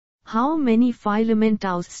How many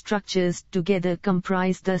filamentous structures together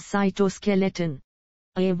comprise the cytoskeleton?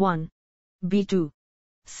 A1, B2,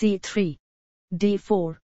 C3,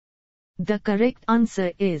 D4. The correct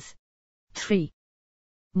answer is 3.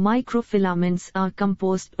 Microfilaments are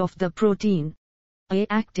composed of the protein A.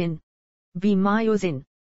 Actin, B. Myosin,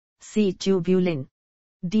 C. Tubulin,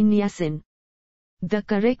 D. Niacin. The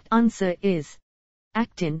correct answer is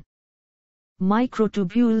actin.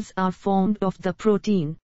 Microtubules are formed of the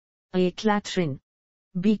protein A. Clathrin,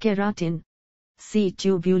 B. Keratin, C.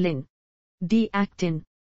 Tubulin, D. Actin.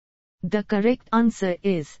 The correct answer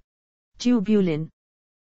is tubulin.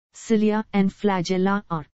 Cilia and flagella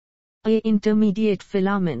are A. Intermediate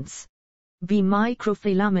filaments, B.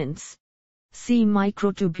 Microfilaments, C.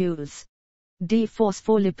 Microtubules, D.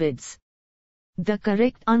 Phospholipids. The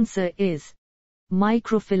correct answer is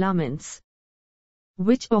microfilaments.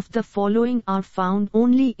 Which of the following are found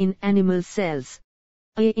only in animal cells?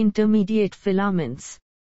 A. Intermediate filaments,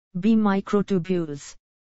 B. Microtubules,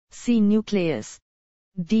 C. Nucleus,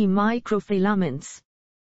 D. Microfilaments.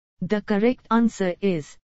 The correct answer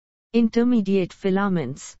is intermediate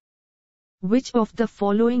filaments. Which of the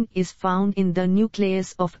following is found in the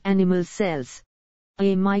nucleus of animal cells?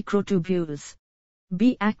 A. Microtubules,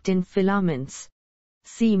 B. Actin filaments,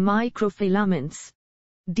 C. Microfilaments,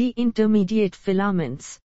 D. Intermediate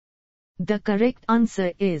filaments. The correct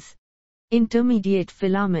answer is intermediate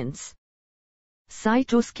filaments.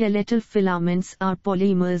 Cytoskeletal filaments are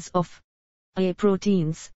polymers of A.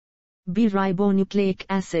 Proteins, B. Ribonucleic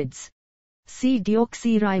acids, C.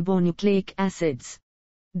 Deoxyribonucleic acids,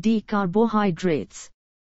 D. Carbohydrates.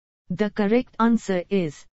 The correct answer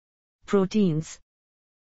is proteins.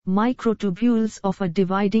 Microtubules of a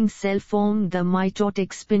dividing cell form the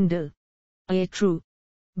mitotic spindle. A. True,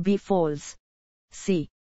 B. False, C.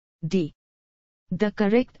 D. The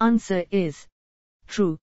correct answer is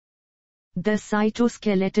true. The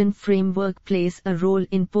cytoskeleton framework plays a role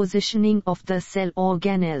in positioning of the cell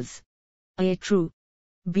organelles. A. True,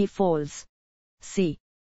 B. False, C.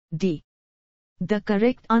 D. The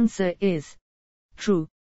correct answer is true.